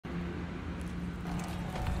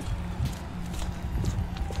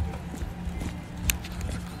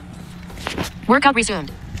Workout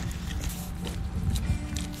resumed.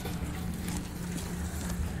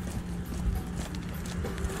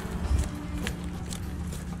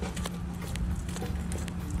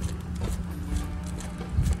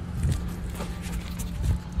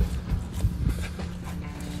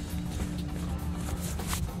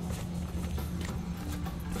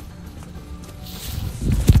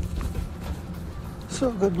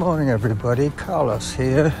 So good morning everybody, Carlos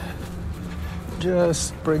here,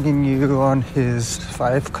 just bringing you on his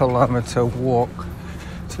 5-kilometer walk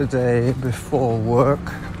today before work,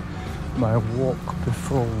 my walk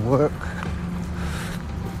before work.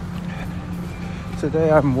 Today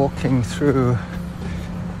I'm walking through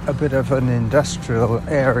a bit of an industrial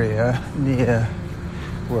area near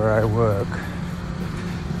where I work.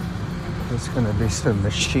 There's going to be some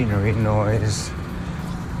machinery noise.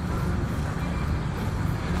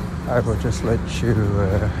 I will just let you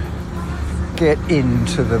get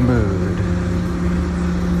into the mood.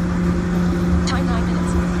 Time 9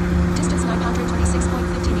 minutes. Distance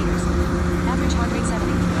 926.50 meters. Average heart rate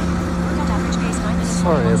 70. Workout average pace 9 minutes.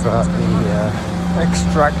 Sorry about the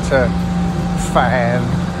extractor fan.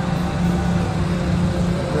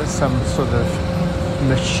 There's some sort of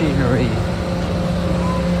machinery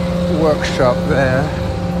workshop there.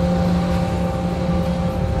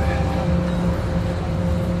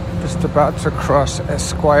 About to cross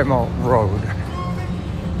Esquimalt Road.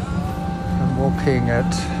 I'm walking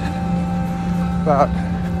at about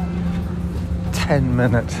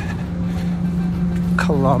 10-minute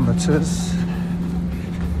kilometers.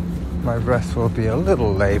 My breath will be a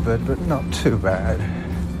little labored, but not too bad.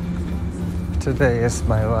 Today is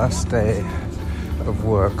my last day of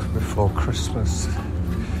work before Christmas.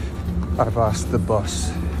 I've asked the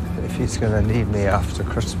boss if he's going to need me after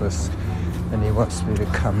Christmas, and he wants me to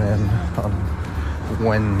come in on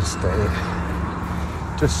Wednesday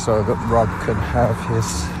just so that Rob can have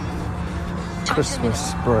his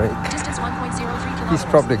Christmas break. He's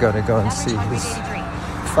probably going to go and see his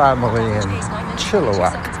family in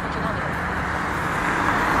Chilliwack.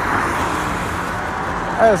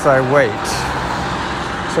 As I wait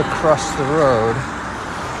to cross the road,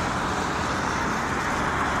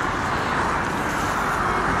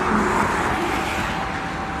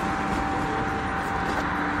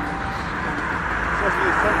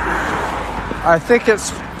 I think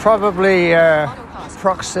it's probably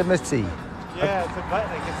proximity. Yeah, it's a button.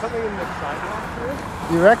 Like, it's something in the sidewalk here.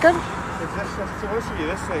 You reckon? It's supposed to be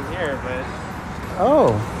this thing here, but...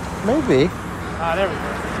 Oh, maybe. Ah, there we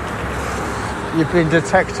go. You've been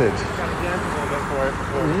detected. Got to dance a little bit for it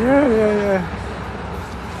before. Yeah.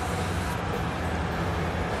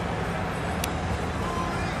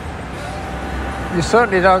 You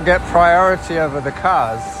certainly don't get priority over the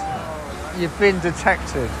cars. You've been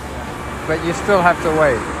detected. But you still have to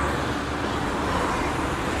wait.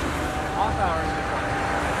 Off hours is fine.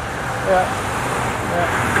 Yeah.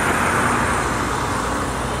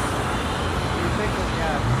 You think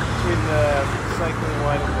that, between the cycling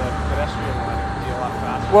one and the pedestrian one, it would be a lot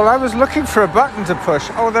faster? Well, I was looking for a button to push.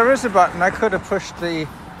 Oh, there is a button. I could have pushed the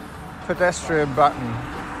pedestrian button.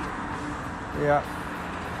 Yeah.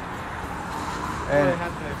 Well, they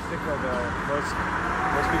had to stick like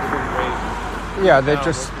most people didn't wait. Yeah, they now,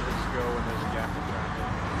 just... go when there's a gap in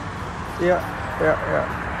traffic. Yeah.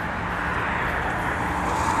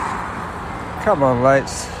 Come on,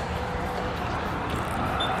 lights.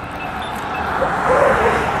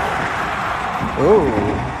 Ooh.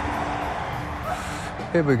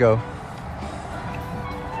 Here we go.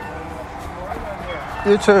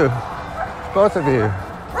 You too. Both of you.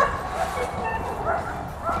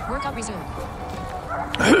 Workout resumed.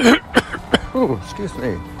 Ooh, excuse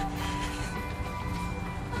me.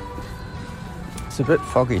 It's a bit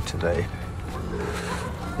foggy today.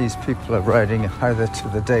 These people are riding either to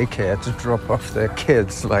the daycare to drop off their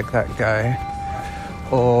kids like that guy,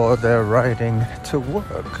 or they're riding to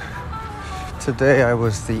work. Today I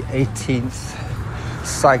was the 18th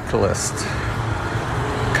cyclist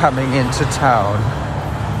coming into town,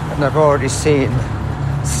 and I've already seen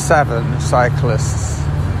 7 cyclists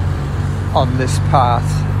on this path.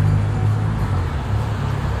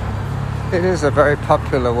 It is a very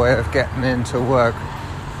popular way of getting into work.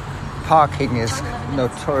 Parking is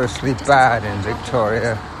notoriously bad in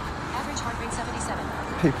Victoria.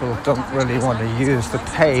 People don't really want to use the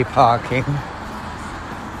pay parking.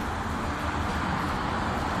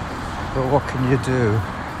 But what can you do?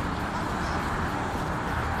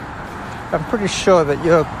 I'm pretty sure that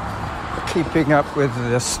you're keeping up with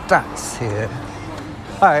the stats here.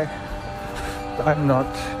 I'm not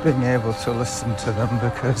being able to listen to them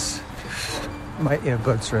because my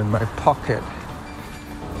earbuds are in my pocket.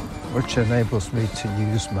 which enables me to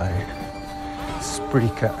use my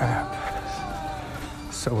Spreaker app.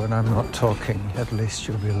 So when I'm not talking, at least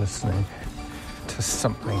you'll be listening to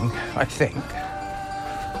something, I think.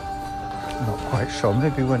 Not quite sure.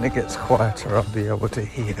 Maybe when it gets quieter, I'll be able to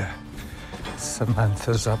hear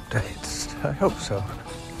Samantha's updates. I hope so.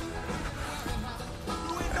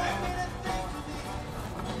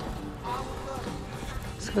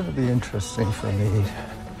 It's going to be interesting for me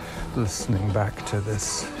listening back to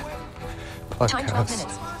this podcast. Time 12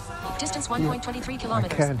 minutes. Distance 1.23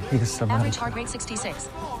 kilometers. I can hear Samantha. Average heart rate 66.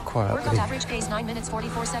 Quietly. Workout average pace 9 minutes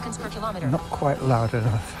 44 seconds per kilometer. Not quite loud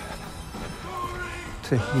enough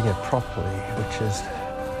to hear properly, which is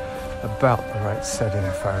about the right setting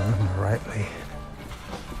if I remember rightly.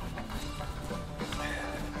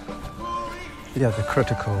 Yeah, the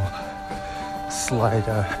critical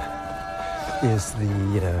slider is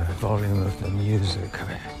the volume of the music.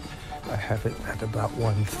 I have it at about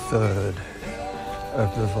 1/3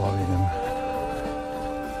 of the volume.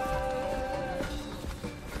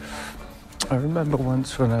 I remember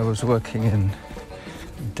once when I was working in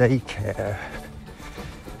daycare,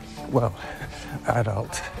 well,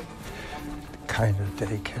 adult kind of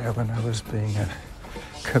daycare, when I was being a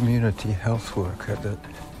community health worker, that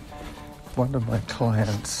one of my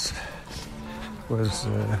clients was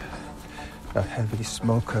a heavy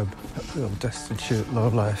smoker, a real destitute,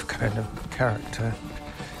 low-life kind of character.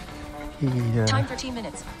 Time 13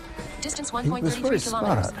 minutes. Distance He was 1.33 very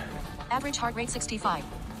kilometers. smart. Average heart rate 65.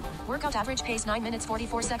 Workout average pace 9 minutes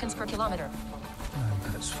 44 seconds per kilometer. 9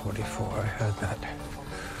 minutes 44, I heard that.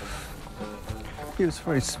 He was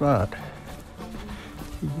very smart.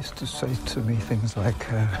 He used to say to me things like,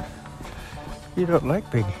 you don't like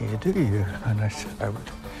being here, do you? And I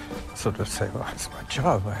would sort of say, well, it's my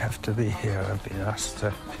job. I have to be here. I've been asked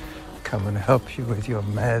to come and help you with your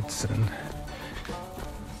meds and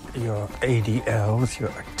your ADLs, your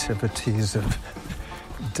activities of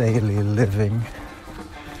daily living.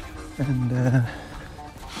 And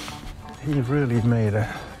he really made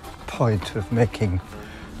a point of making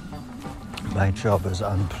my job as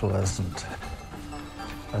unpleasant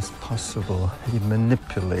as possible. He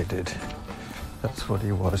manipulated. That's what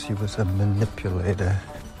he was. He was a manipulator.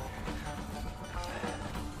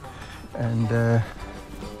 And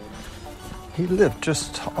he lived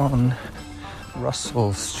just on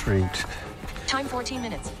Russell Street. Time 14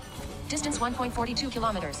 minutes. Distance 1.42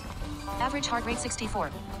 kilometers. Average heart rate 64.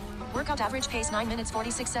 Workout average pace 9 minutes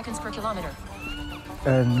 46 seconds per kilometer.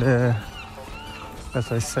 And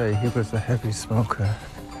as I say, he was a heavy smoker.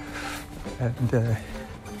 And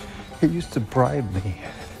he used to bribe me.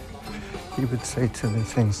 He would say to me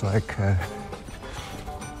things like,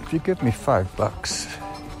 if you give me $5,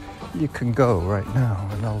 you can go right now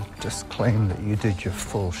and I'll just claim that you did your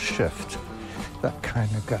full shift. That kind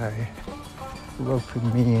of guy,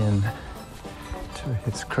 roping me in to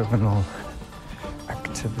his criminal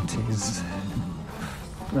activities.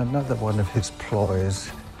 Another one of his ploys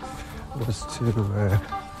was to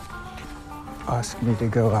ask me to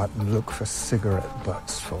go out and look for cigarette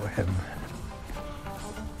butts for him.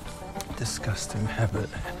 Disgusting habit.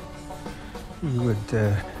 He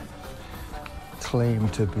would claim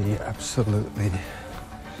to be absolutely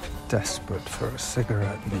desperate for a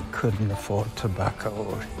cigarette and he couldn't afford tobacco,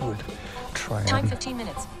 or he would try Time and 15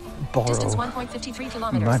 minutes. borrow Distance 1.53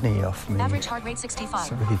 kilometers. money off me Average heart rate 65.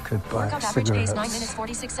 so he could buy Workout average pace 9 minutes cigarettes.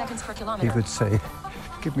 46 seconds per He kilometer. would say,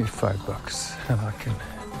 give me $5 and I can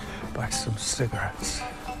buy some cigarettes.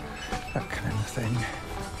 That kind of thing.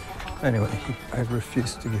 Anyway, I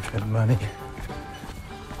refused to give him money.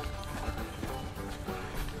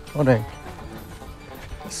 Morning.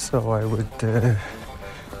 So I would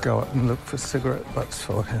go out and look for cigarette butts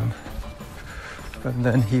for him. And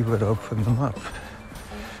then he would open them up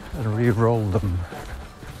and re-roll them.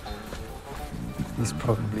 He's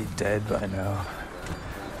probably dead by now.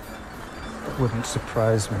 It wouldn't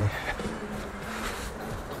surprise me.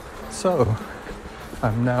 So,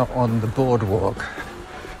 I'm now on the boardwalk,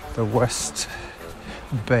 the West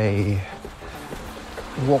Bay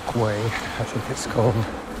Walkway, I think it's called.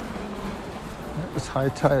 It was high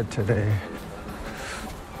tide today.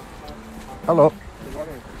 Hello.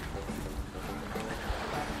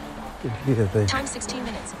 You can hear the Time 16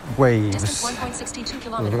 minutes. waves Distance 1.62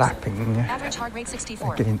 kilometers. lapping Average heart rate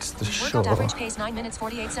 64. against the shore. Workout average pace 9 minutes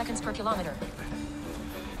 48 seconds per kilometer.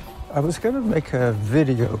 I was going to make a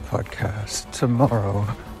video podcast tomorrow,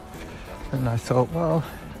 and I thought, well,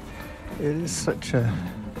 it is such a...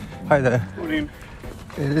 Hi there. Morning.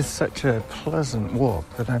 It is such a pleasant walk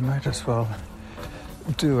that I might as well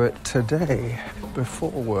do it today before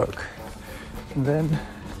work. And then,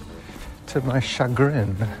 to my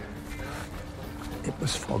chagrin, it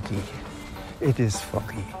was foggy. It is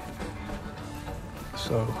foggy.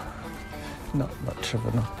 So, not much of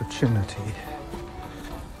an opportunity.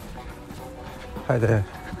 Hi there.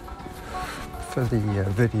 For the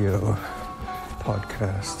video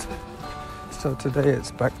podcast. So today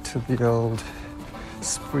it's back to the old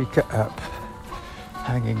Spreaker app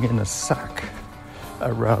hanging in a sack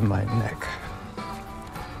around my neck,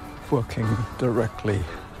 working directly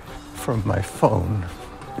from my phone.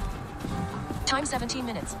 Time 17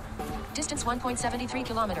 minutes. Distance 1.73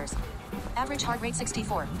 kilometers. Average heart rate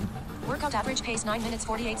 64. Workout average pace 9 minutes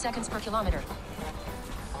 48 seconds per kilometer.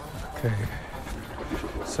 Okay,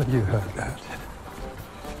 so you heard that.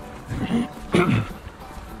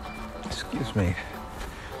 Excuse me,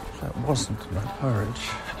 that wasn't my porridge.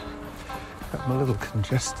 I'm a little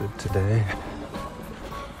congested today.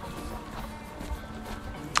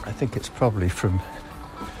 I think it's probably from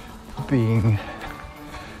being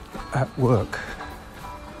at work.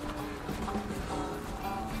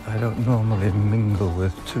 I don't normally mingle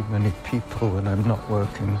with too many people when I'm not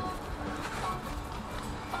working.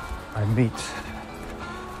 I meet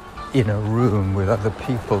in a room with other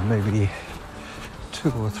people, maybe 2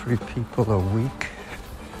 or 3 people a week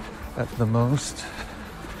at the most.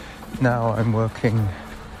 Now I'm working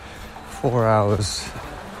 4 hours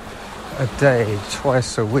a day,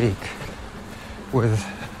 twice a week, with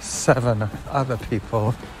 7 other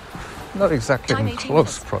people. Not exactly in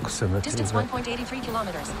close proximity, Distance 1.83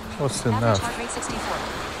 kilometers. Close Average enough. heart rate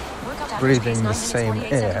 64. Workout average Breathing pace the 9 minutes same 48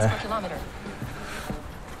 seconds air. per kilometer.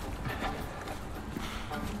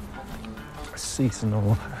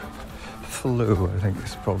 Seasonal flu, I think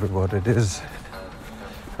is probably what it is.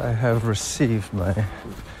 I have received my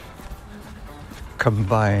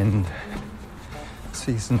combined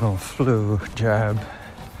seasonal flu jab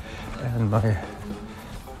and my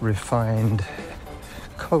refined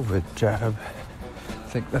COVID jab. I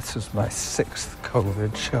think this is my 6th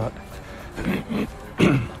COVID shot.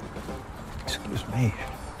 Excuse me.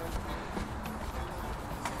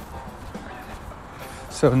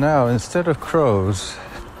 So now, instead of crows,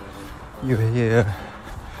 you hear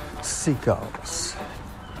seagulls.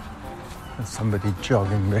 There's somebody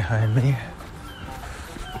jogging behind me.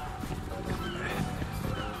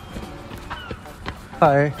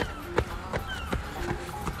 Hi.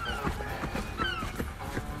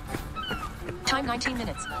 Time 19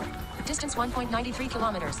 minutes. Distance 1.93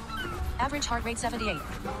 kilometers. Average heart rate 78.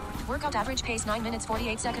 Workout average pace 9 minutes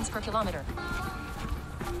 48 seconds per kilometer.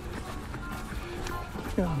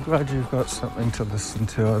 Yeah, I'm glad you've got something to listen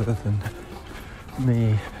to other than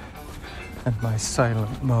me and my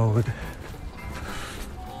silent mode.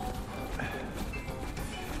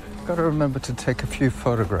 Got to remember to take a few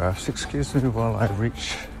photographs. Excuse me while I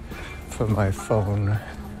reach for my phone.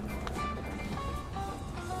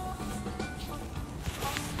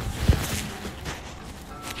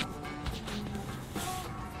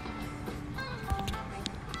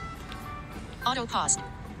 Auto pause.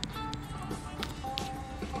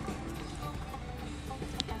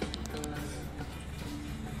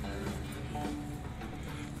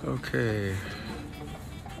 Okay.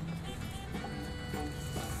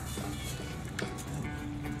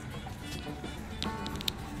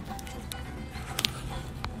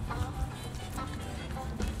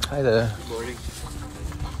 Hi there. Good morning.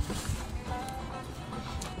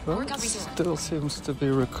 Well, it still seems to be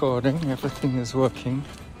recording. Everything is working,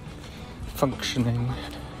 functioning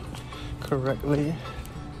correctly.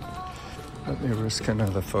 Let me risk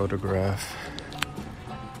another photograph.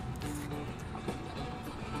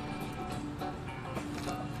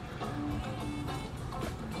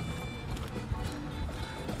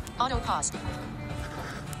 Auto pause.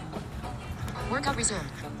 Workout resumed.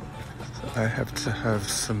 I have to have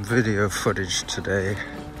some video footage today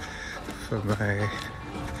for my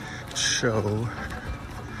show.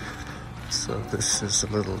 So this is a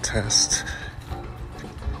little test.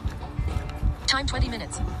 Time 20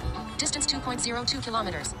 minutes. Distance 2.02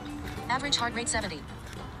 kilometers. Average heart rate 70.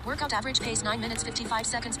 Workout average pace 9 minutes 55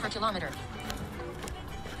 seconds per kilometer.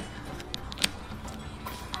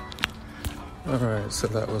 Alright, so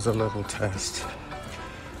that was a little test.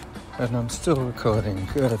 And I'm still recording.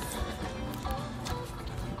 Good.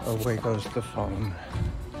 Away goes the phone.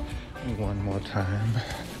 One more time.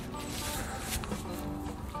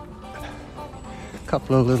 A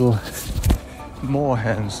couple of little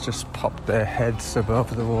moorhens just popped their heads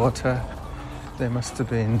above the water. They must have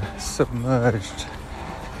been submerged.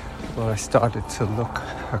 Well, I started to look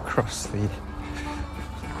across the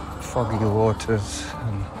foggy waters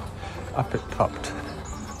and up it popped.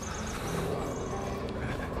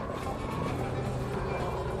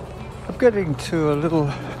 I'm getting to a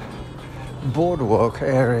little boardwalk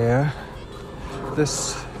area,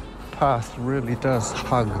 this path really does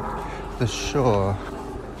hug the shore,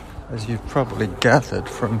 as you've probably gathered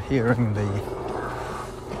from hearing the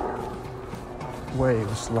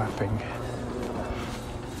waves lapping.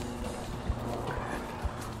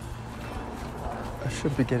 I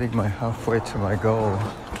should be getting halfway to my goal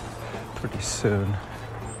pretty soon.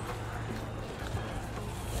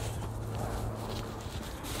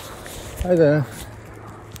 Hi there.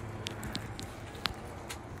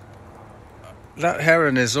 That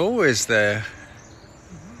heron is always there.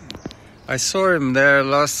 I saw him there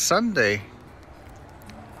last Sunday.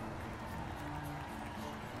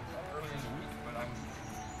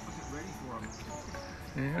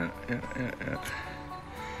 Yeah.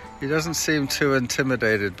 He doesn't seem too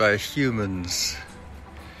intimidated by humans.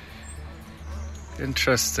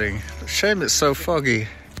 Interesting. Shame it's so foggy.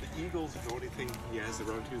 The eagles are the only thing he has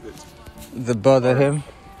around here That bother him?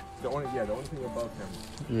 the only thing above him.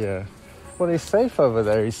 Yeah. Well, he's safe over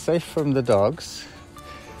there. He's safe from the dogs.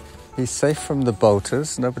 He's safe from the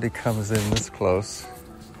boaters. Nobody comes in this close.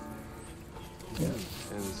 Yeah. And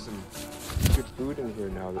there's some good food in here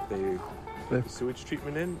now that they put sewage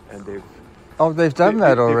treatment in, and they've Done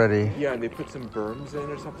that already. Yeah, and they put some berms in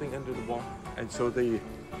or something under the wall, and so the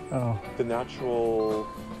natural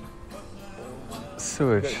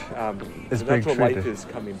sewage the natural life is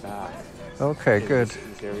coming back. Okay, good.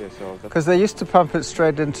 This area, so because they used to pump it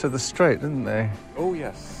straight into the strait, didn't they? Oh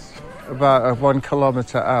yes. About 1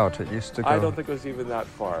 kilometre out, it used to go. I don't think it was even that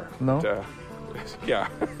far. No. But, yeah.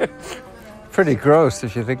 Pretty gross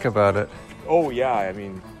if you think about it. Oh yeah, I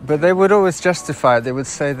mean. But they would always justify it. They would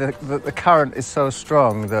say that the current is so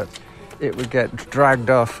strong that it would get dragged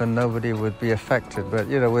off and nobody would be affected. But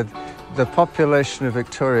with the population of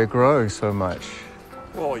Victoria growing so much.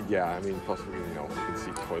 Well, yeah, I mean, plus you can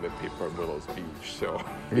see toilet paper on Willow's Beach, so.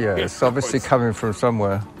 Yeah, it's obviously coming from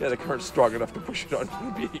somewhere. Yeah, the current's strong enough to push it onto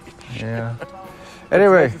the beach. Yeah.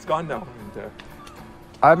 Anyway. It's gone now. And,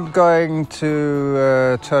 I'm going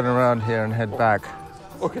to turn around here and head back.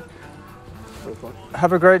 Okay.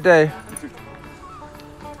 Have a great day.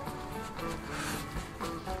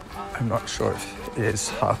 I'm not sure if it is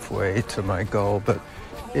halfway to my goal, but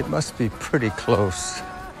it must be pretty close.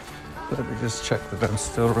 Let me just check that I'm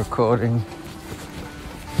still recording.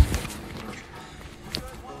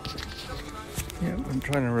 Yeah, I'm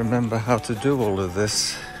trying to remember how to do all of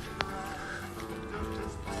this.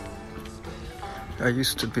 I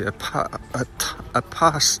used to be a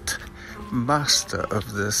past master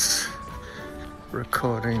of this,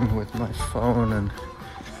 recording with my phone and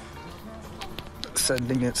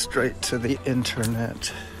sending it straight to the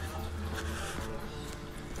internet.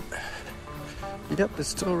 Yep, it's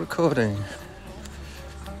still recording.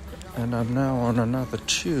 And I'm now on another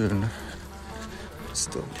tune.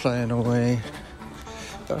 Still playing away.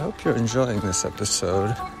 I hope you're enjoying this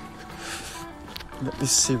episode. Let me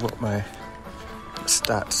see what my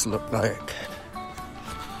stats look like.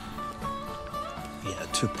 Yeah,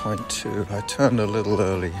 2.2. I turned a little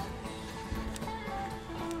early.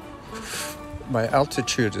 My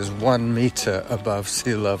altitude is 1 meter above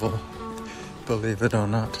sea level. Believe it or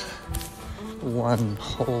not. 1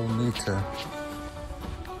 whole meter.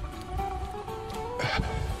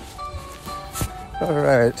 All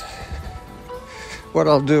right. What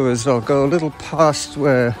I'll do is I'll go a little past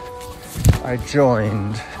where I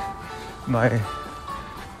joined my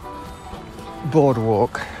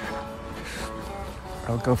boardwalk.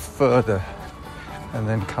 I'll go further and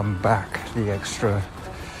then come back the extra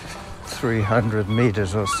 300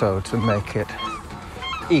 meters or so to make it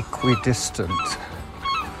equidistant.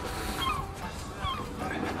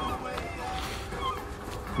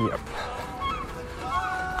 Yep.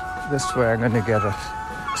 This way I'm going to get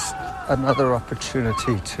another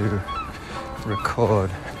opportunity to record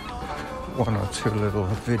 1 or 2 little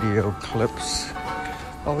video clips.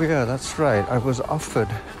 Oh yeah, that's right. I was offered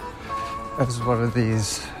as one of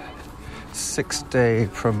these 6-day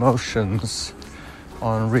promotions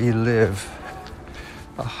on Relive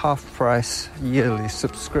a half-price yearly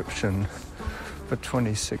subscription for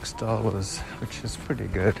 $26, which is pretty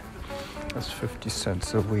good. That's 50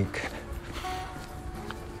 cents a week.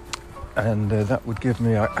 And that would give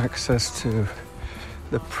me access to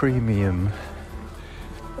the premium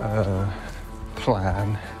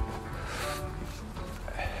plan,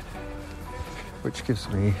 which gives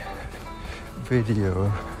me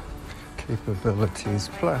video capabilities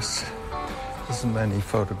plus as many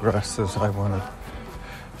photographs as I want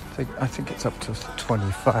to. I think it's up to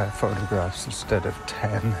 25 photographs instead of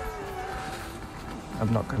 10.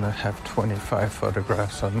 I'm not going to have 25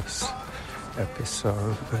 photographs on this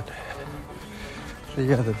episode, but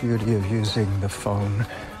The other beauty of using the phone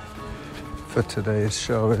for today's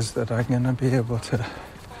show is that I'm going to be able to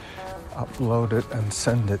upload it and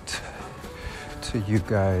send it to you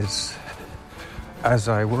guys as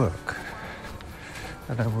I work.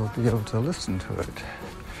 And I will be able to listen to it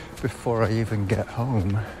before I even get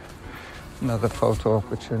home. Another photo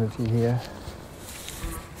opportunity here.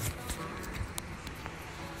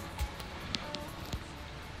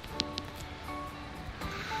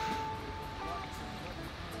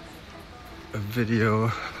 A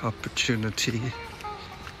video opportunity.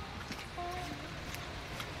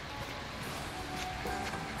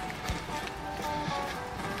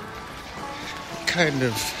 Kind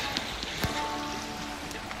of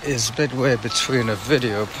is midway between a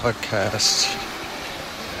video podcast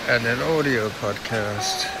and an audio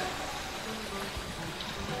podcast.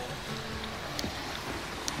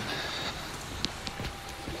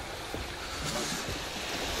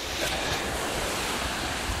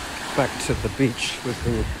 Back to the beach with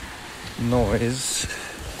the noise.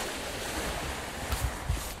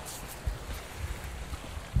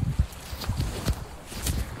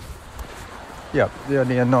 Yep, the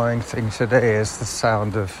only annoying thing today is the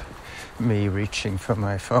sound of me reaching for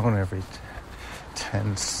my phone every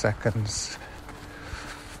 10 seconds.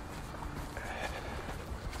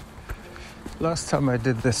 Last time I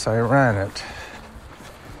did this, I ran it.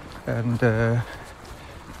 And I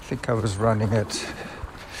think I was running it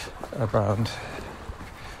around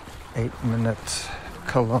 8-minute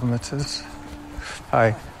kilometres.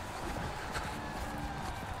 Hi.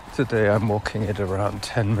 Today I'm walking it around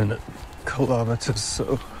 10-minute kilometres,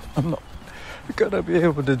 so I'm not gonna be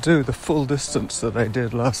able to do the full distance that I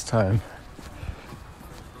did last time.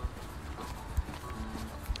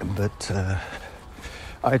 But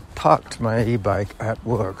I parked my e-bike at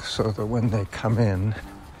work so that when they come in,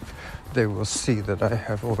 they will see that I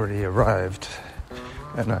have already arrived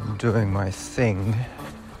and I'm doing my thing,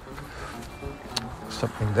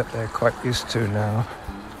 something that they're quite used to now,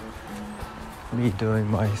 me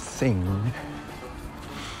doing my thing,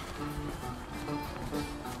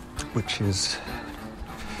 which is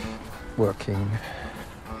working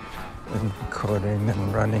and recording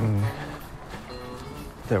and running.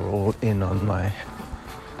 They're all in on my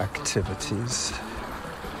activities.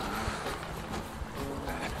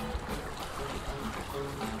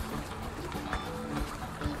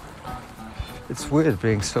 It's weird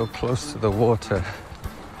being so close to the water.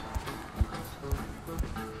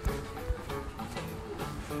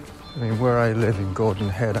 I mean, where I live in Gordon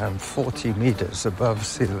Head, I'm 40 meters above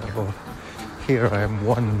sea level. Here I am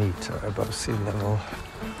 1 meter above sea level.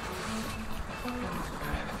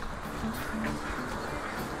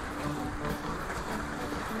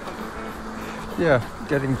 Yeah,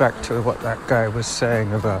 getting back to what that guy was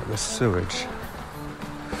saying about the sewage.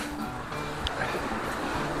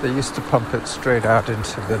 They used to pump it straight out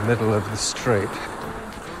into the middle of the strait.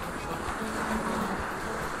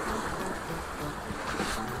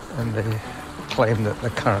 And they claim that the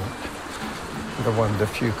current, the Juan de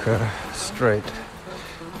Fuca Strait,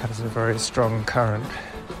 has a very strong current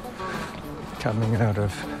coming out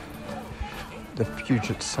of the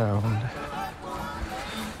Puget Sound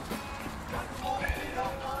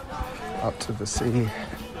up to the sea.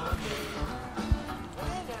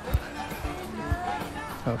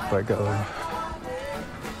 Up I go.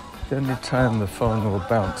 The only time the phone will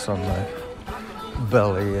bounce on my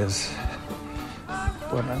belly is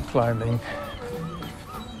when I'm climbing,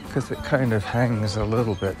 because it kind of hangs a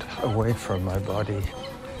little bit away from my body,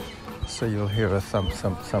 so you'll hear a thump,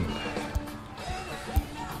 thump, thump.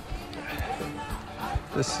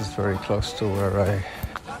 This is very close to where I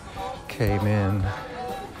came in.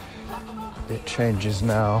 It changes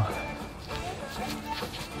now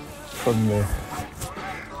from the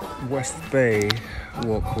West Bay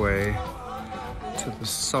walkway to the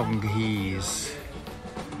Songhees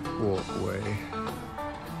walkway.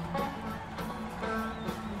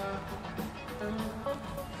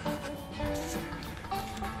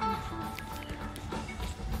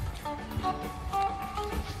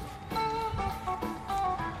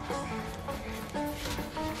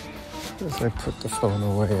 As I put the phone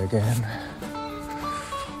away again.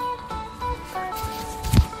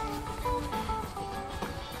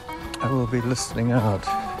 I will be listening out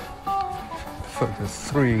for the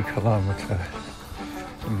 3-kilometer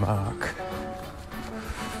mark.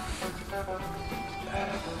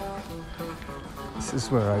 This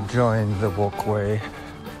is where I joined the walkway.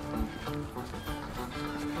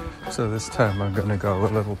 So this time I'm going to go a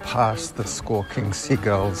little past the squawking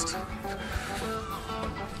seagulls,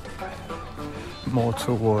 more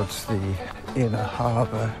towards the inner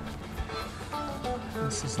harbour.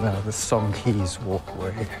 This is now the Songhees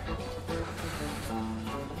walkway.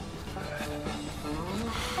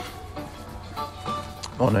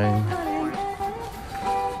 Morning.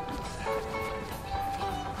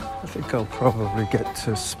 I think I'll probably get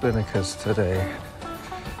to Spinnaker's today.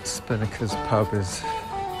 Spinnaker's pub is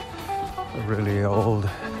a really old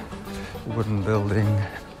wooden building.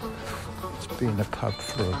 It's been a pub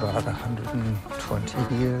for about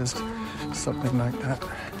 120 years, something like that.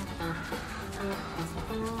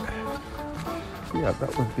 Yeah,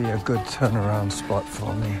 that would be a good turnaround spot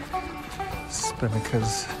for me.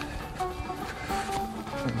 Spinnaker's.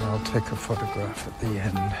 And I'll take a photograph at the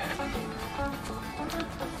end.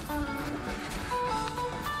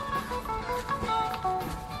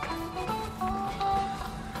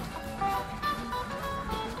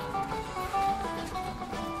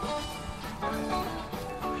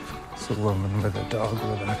 It's a woman with a dog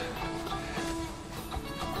with a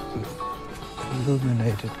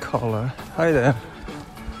illuminated collar. Hi there.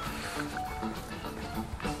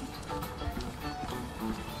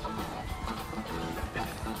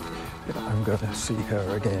 I'm going to see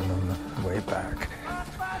her again on the way back,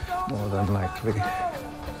 more than likely,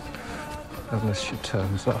 unless she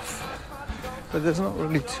turns off. But there's not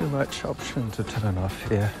really too much option to turn off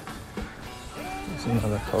here. There's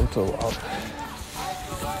another photo op.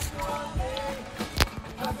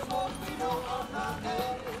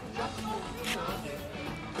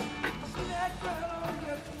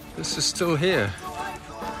 This is still here.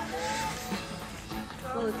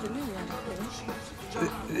 Well, it's a new one.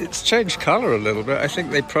 It's changed colour a little bit. I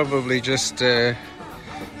think they probably just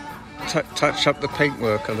touch up the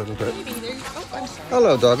paintwork a little bit. Maybe there. Oh, I'm sorry.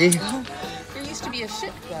 Hello, doggy. There used to be a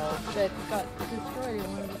ship though that got destroyed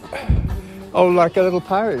in one of the. Oh, like a little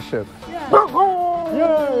pirate ship. Yeah.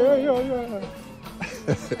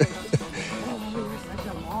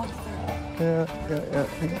 Yeah.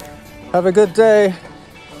 Yeah. Have a good day.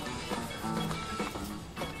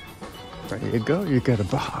 There you go. You get a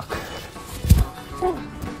bark.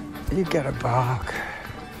 You get a bark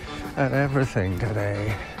at everything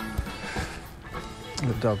today.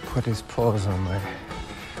 The dog put his paws on my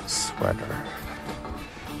sweater,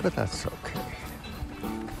 but that's okay.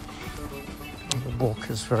 The walk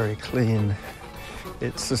is very clean.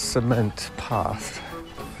 It's a cement path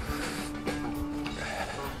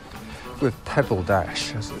with pebble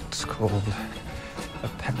dash, as it's called, a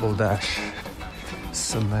pebble dash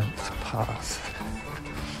cement path.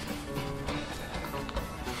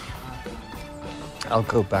 I'll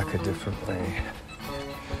go back a different way.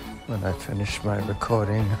 When I finish my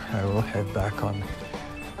recording, I will head back on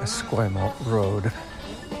Esquimalt Road.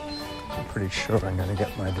 I'm pretty sure I'm going to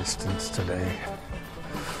get my distance today.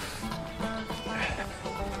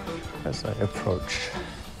 As I approach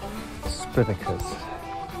Spinnaker's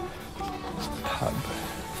pub.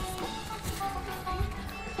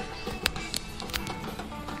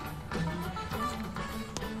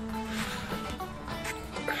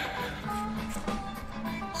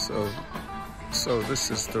 So this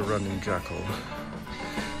is the running jackal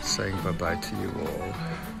saying bye-bye to you all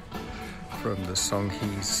from the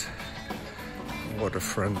Songhees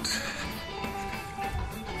waterfront.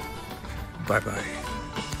 Bye-bye.